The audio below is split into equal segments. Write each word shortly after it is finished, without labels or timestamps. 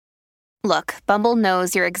Look, Bumble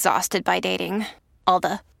knows you're exhausted by dating. All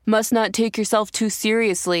the must not take yourself too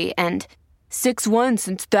seriously and 6'1"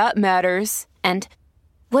 since that matters. And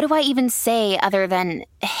what do I even say other than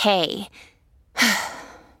hey?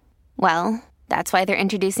 Well, that's why they're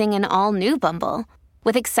introducing an all-new Bumble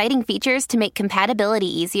with exciting features to make compatibility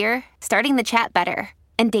easier, starting the chat better,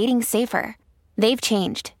 and dating safer. They've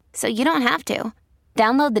changed, so you don't have to.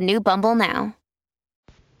 Download the new Bumble now.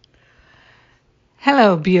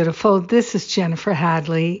 Hello, beautiful. This is Jennifer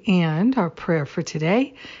Hadley, and our prayer for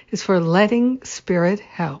today is for letting Spirit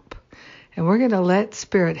help. And we're going to let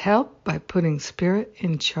Spirit help by putting Spirit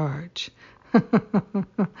in charge.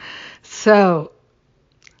 So,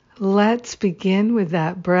 let's begin with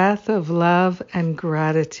that breath of love and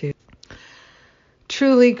gratitude.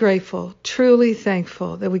 Truly grateful, truly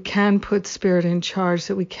thankful that we can put Spirit in charge,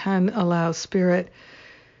 that we can allow Spirit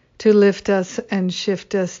to lift us and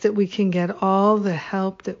shift us, that we can get all the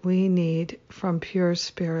help that we need from pure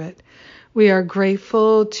Spirit. We are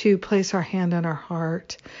grateful to place our hand on our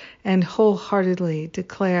heart and wholeheartedly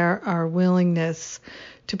declare our willingness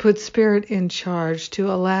to put Spirit in charge,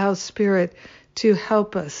 to allow Spirit to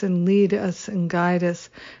help us and lead us and guide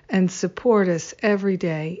us and support us every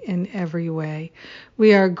day in every way.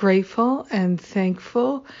 We are grateful and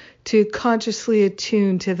thankful to consciously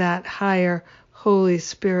attune to that higher Holy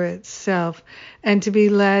Spirit self and to be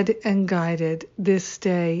led and guided this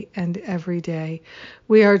day and every day.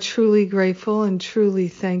 We are truly grateful and truly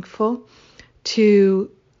thankful to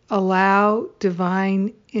allow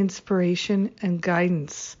divine inspiration and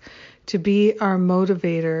guidance to be our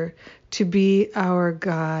motivator, to be our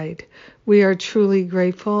guide. We are truly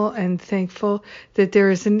grateful and thankful that there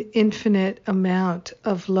is an infinite amount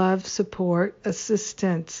of love, support,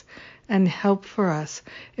 assistance, and help for us.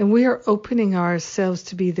 And we are opening ourselves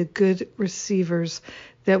to be the good receivers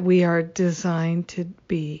that we are designed to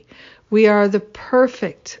be. We are the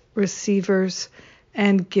perfect receivers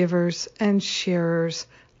and givers and sharers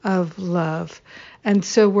of love. And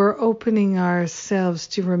so we're opening ourselves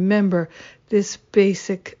to remember this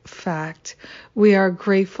basic fact. We are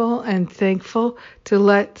grateful and thankful to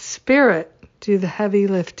let Spirit do the heavy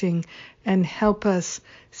lifting and help us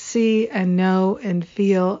see and know and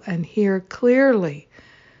feel and hear clearly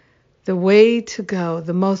the way to go,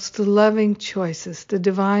 the most loving choices, the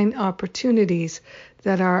divine opportunities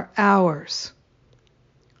that are ours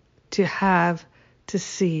to have, to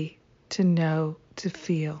see, to know, to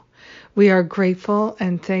feel. We are grateful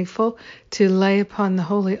and thankful to lay upon the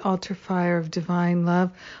holy altar fire of divine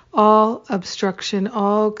love all obstruction,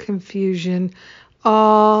 all confusion,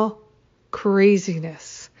 all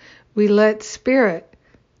craziness. We let Spirit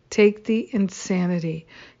take the insanity,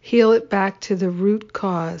 heal it back to the root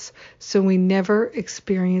cause so we never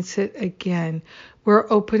experience it again.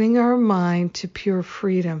 We're opening our mind to pure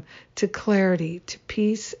freedom, to clarity, to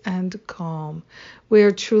peace and calm. We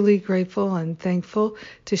are truly grateful and thankful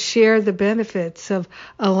to share the benefits of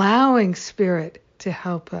allowing Spirit to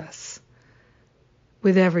help us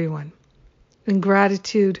with everyone. In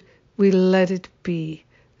gratitude, we let it be.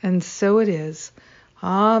 And so it is.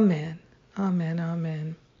 Amen. Amen.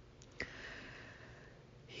 Amen.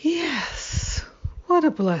 Yes, what a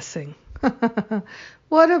blessing.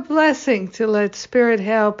 What a blessing to let Spirit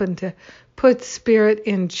help and to put Spirit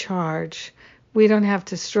in charge. We don't have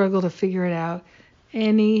to struggle to figure it out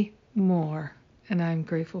anymore. And I'm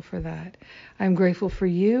grateful for that. I'm grateful for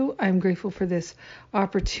you. I'm grateful for this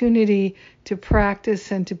opportunity to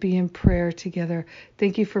practice and to be in prayer together.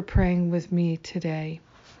 Thank you for praying with me today.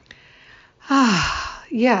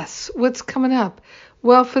 Yes, what's coming up?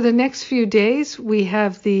 Well, for the next few days, we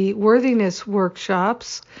have the worthiness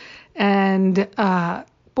workshops. And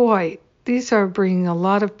boy, these are bringing a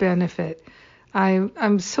lot of benefit.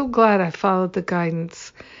 I'm so glad I followed the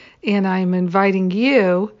guidance. And I'm inviting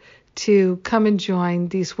you to come and join.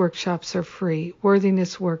 These workshops are free,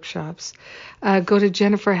 worthiness workshops. Go to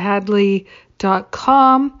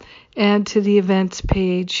jenniferhadley.com and to the events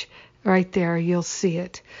page right there. You'll see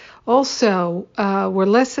it. Also, we're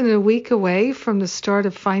less than a week away from the start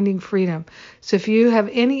of Finding Freedom. So if you have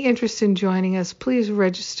any interest in joining us, please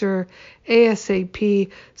register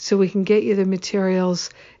ASAP so we can get you the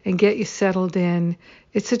materials and get you settled in.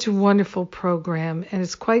 It's such a wonderful program, and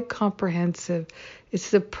it's quite comprehensive.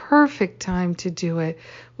 It's the perfect time to do it.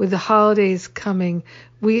 With the holidays coming,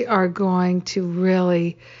 we are going to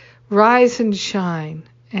really rise and shine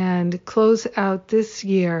and close out this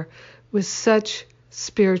year with such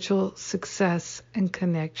spiritual success and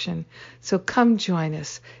connection. So come join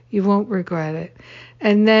us. You won't regret it.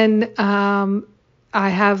 And then I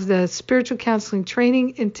have the Spiritual Counseling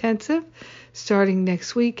Training Intensive starting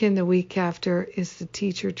next week, and the week after is the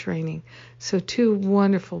teacher training. So 2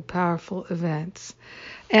 wonderful, powerful events.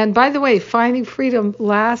 And by the way, Finding Freedom,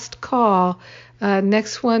 last call.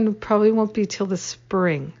 Next one probably won't be till the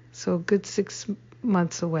spring, so a good 6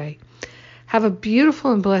 months away. Have a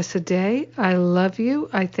beautiful and blessed day. I love you.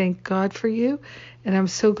 I thank God for you. And I'm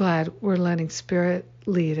so glad we're letting Spirit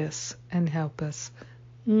lead us and help us.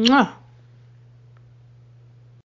 Mwah!